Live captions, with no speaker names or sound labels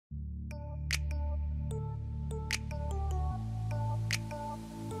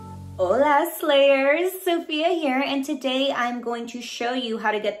Hola Slayers, Sofia here, and today I'm going to show you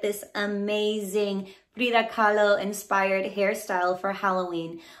how to get this amazing Frida Kahlo inspired hairstyle for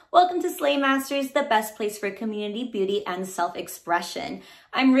Halloween. Welcome to Slay Masters, the best place for community, beauty, and self-expression.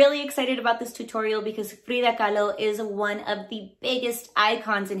 I'm really excited about this tutorial because Frida Kahlo is one of the biggest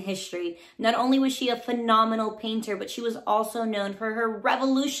icons in history. Not only was she a phenomenal painter, but she was also known for her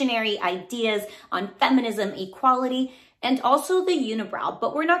revolutionary ideas on feminism, equality, and also the unibrow.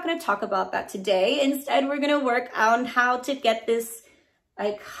 But we're not going to talk about that today. Instead, we're going to work on how to get this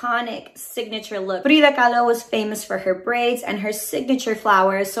iconic signature look. Frida Kahlo was famous for her braids and her signature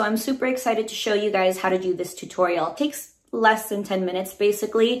flowers, so I'm super excited to show you guys how to do this tutorial. It takes less than 10 minutes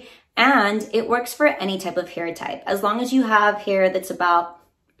basically, and it works for any type of hair type. As long as you have hair that's about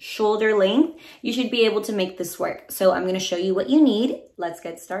shoulder length, you should be able to make this work. So I'm going to show you what you need. Let's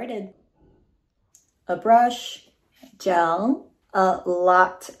get started. A brush, gel, a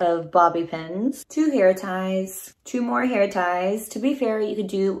lot of bobby pins, 2 hair ties, 2 more hair ties. To be fair, you could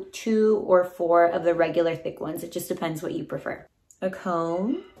do 2 or 4 of the regular thick ones. It just depends what you prefer. A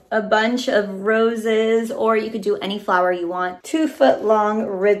comb, a bunch of roses, or you could do any flower you want. 2-foot-long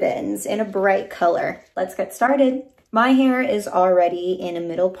ribbons in a bright color. Let's get started. My hair is already in a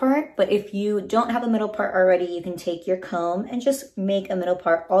middle part, but if you don't have a middle part already, you can take your comb and just make a middle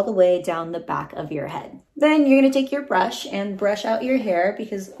part all the way down the back of your head. Then you're gonna take your brush and brush out your hair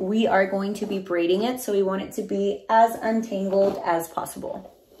because we are going to be braiding it, so we want it to be as untangled as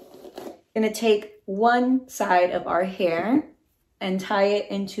possible. Gonna take one side of our hair and tie it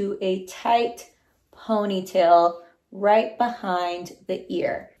into a tight ponytail right behind the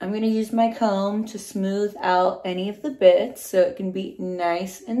ear. I'm going to use my comb to smooth out any of the bits so it can be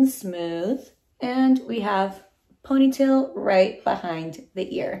nice and smooth. And we have ponytail right behind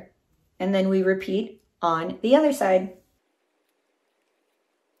the ear. And then we repeat on the other side.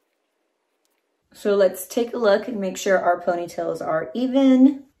 So let's take a look and make sure our ponytails are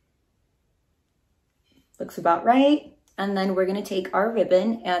even. Looks about right. And then we're gonna take our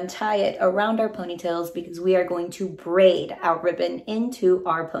ribbon and tie it around our ponytails because we are going to braid our ribbon into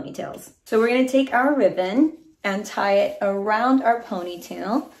our ponytails. So we're gonna take our ribbon and tie it around our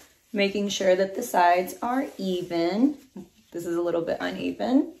ponytail, making sure that the sides are even. This is a little bit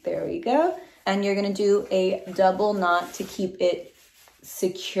uneven. There we go. And you're gonna do a double knot to keep it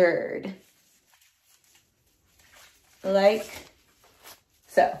secured. Like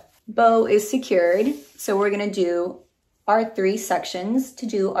so. Bow is secured, so we're gonna do our 3 sections to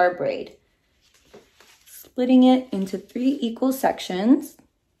do our braid. Splitting it into 3 equal sections,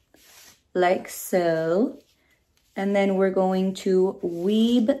 like so. And then we're going to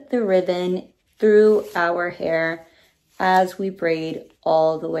weave the ribbon through our hair as we braid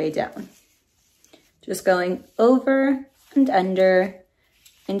all the way down. Just going over and under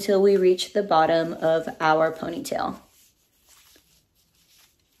until we reach the bottom of our ponytail.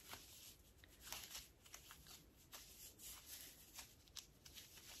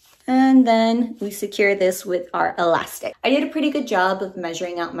 And then we secure this with our elastic. I did a pretty good job of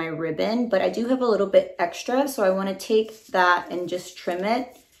measuring out my ribbon, but I do have a little bit extra, so I want to take that and just trim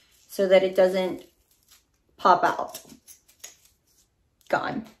it so that it doesn't pop out.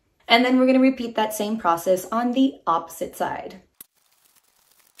 Gone. And then we're going to repeat that same process on the opposite side.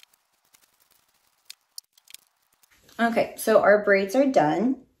 Okay, so our braids are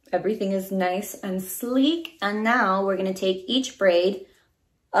done. Everything is nice and sleek. And now we're going to take each braid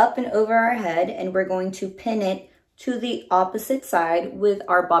up and over our head, and we're going to pin it to the opposite side with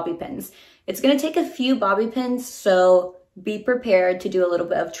our bobby pins. It's going to take a few bobby pins, so be prepared to do a little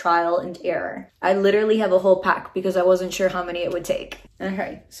bit of trial and error. I literally have a whole pack because I wasn't sure how many it would take.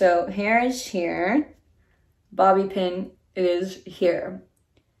 Okay, so hair is here, bobby pin is here.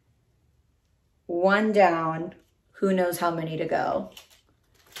 1 down, who knows how many to go.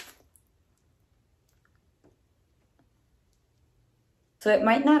 So it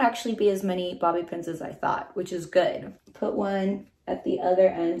might not actually be as many bobby pins as I thought, which is good. Put one at the other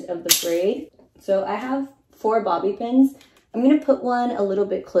end of the braid. So I have 4 bobby pins. I'm gonna put one a little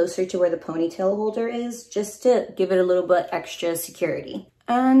bit closer to where the ponytail holder is, just to give it a little bit extra security.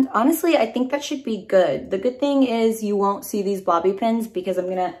 And honestly, I think that should be good. The good thing is you won't see these bobby pins because I'm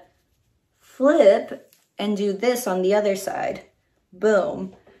gonna flip and do this on the other side.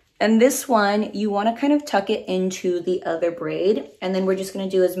 Boom. And this one, you want to kind of tuck it into the other braid, and then we're just going to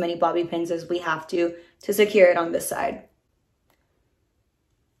do as many bobby pins as we have to secure it on this side.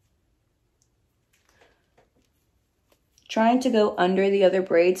 Trying to go under the other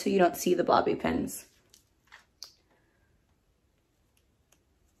braid so you don't see the bobby pins.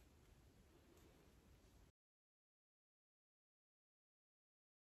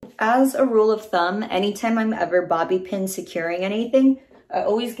 as a rule of thumb, anytime I'm ever bobby pin securing anything, I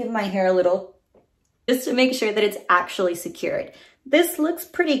always give my hair a little, just to make sure that it's actually secured. This looks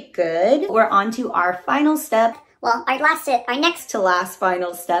pretty good. We're on to our final step. Well, our next to last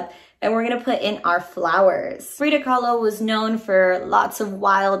final step, and we're gonna put in our flowers. Frida Kahlo was known for lots of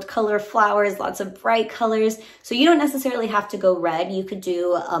wild color flowers, lots of bright colors. So you don't necessarily have to go red. You could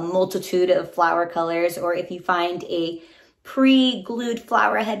do a multitude of flower colors, or if you find a pre-glued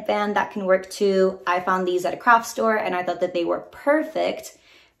flower headband, that can work too. I found these at a craft store and I thought that they were perfect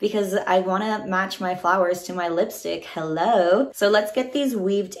because I want to match my flowers to my lipstick. Hello. So let's get these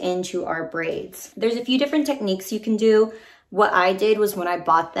weaved into our braids. There's a few different techniques you can do. What I did was when I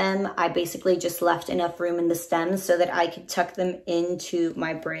bought them, I basically just left enough room in the stems so that I could tuck them into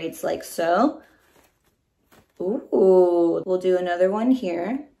my braids like so. Ooh, we'll do another one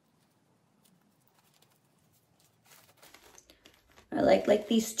here. I like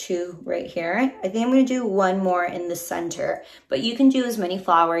these two right here. I think I'm gonna do one more in the center, but you can do as many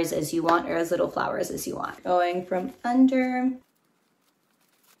flowers as you want or as little flowers as you want. Going from under.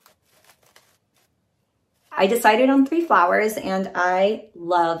 I decided on 3 flowers and I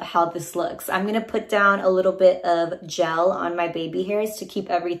love how this looks. I'm gonna put down a little bit of gel on my baby hairs to keep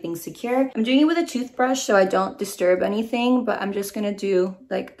everything secure. I'm doing it with a toothbrush so I don't disturb anything, but I'm just gonna do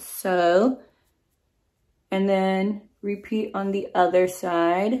like so. And then repeat on the other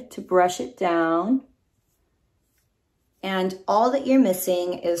side to brush it down. And all that you're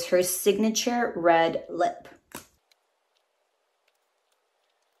missing is her signature red lip.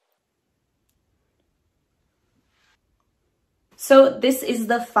 So this is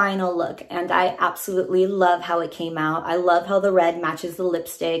the final look and I absolutely love how it came out. I love how the red matches the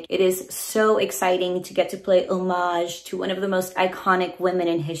lipstick. It is so exciting to get to play homage to one of the most iconic women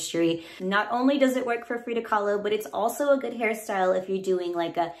in history. Not only does it work for Frida Kahlo, but it's also a good hairstyle if you're doing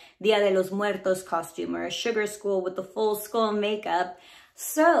like a Dia de los Muertos costume or a sugar skull with the full skull makeup.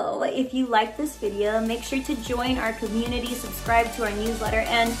 So if you like this video, make sure to join our community, subscribe to our newsletter,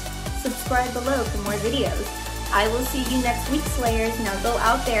 and subscribe below for more videos. I will see you next week, Slayers. Now go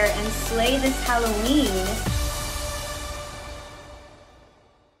out there and slay this Halloween.